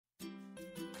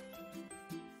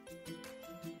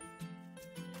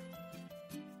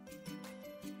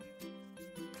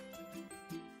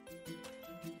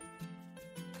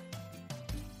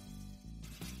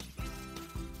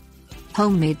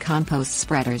Homemade compost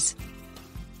spreaders.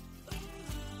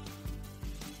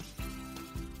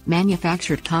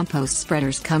 Manufactured compost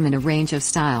spreaders come in a range of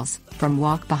styles, from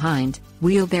walk-behind,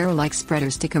 wheel-barrow-like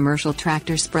spreaders to commercial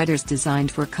tractor spreaders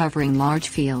designed for covering large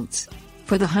fields.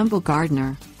 For the humble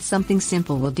gardener, something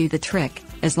simple will do the trick,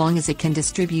 as long as it can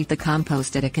distribute the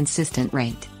compost at a consistent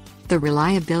rate. The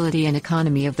reliability and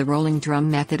economy of the rolling drum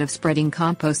method of spreading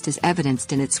compost is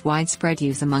evidenced in its widespread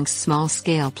use amongst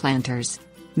small-scale planters.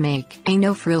 Make a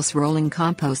no-frills rolling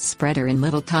compost spreader in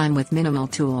little time with minimal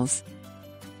tools.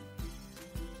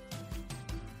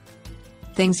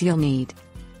 Things you'll need: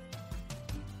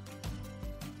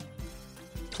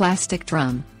 plastic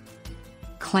drum,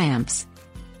 clamps,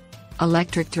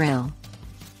 electric drill,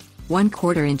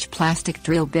 1/4 inch plastic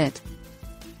drill bit,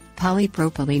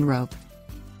 polypropylene rope.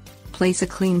 Place a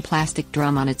clean plastic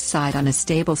drum on its side on a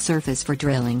stable surface for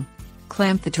drilling.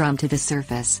 Clamp the drum to the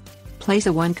surface. Place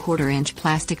a 1/4 inch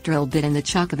plastic drill bit in the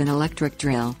chuck of an electric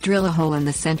drill. Drill a hole in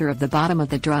the center of the bottom of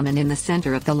the drum and in the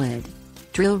center of the lid.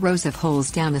 Drill rows of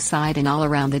holes down the side and all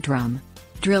around the drum.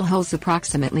 Drill holes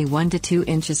approximately 1 to 2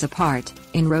 inches apart,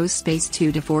 in rows spaced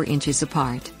 2 to 4 inches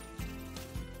apart.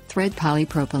 Thread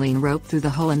polypropylene rope through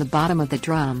the hole in the bottom of the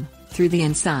drum, through the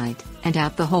inside, and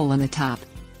out the hole on the top.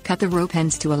 Cut the rope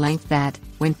ends to a length that,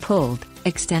 when pulled,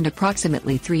 extend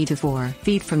approximately 3 to 4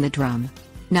 feet from the drum.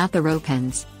 Knot the rope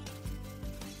ends.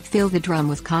 Fill the drum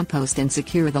with compost and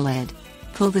secure the lid.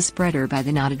 Pull the spreader by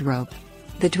the knotted rope.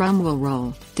 The drum will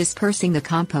roll, dispersing the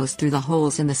compost through the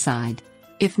holes in the side.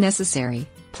 If necessary,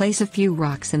 place a few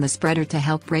rocks in the spreader to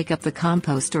help break up the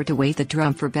compost or to weight the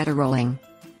drum for better rolling.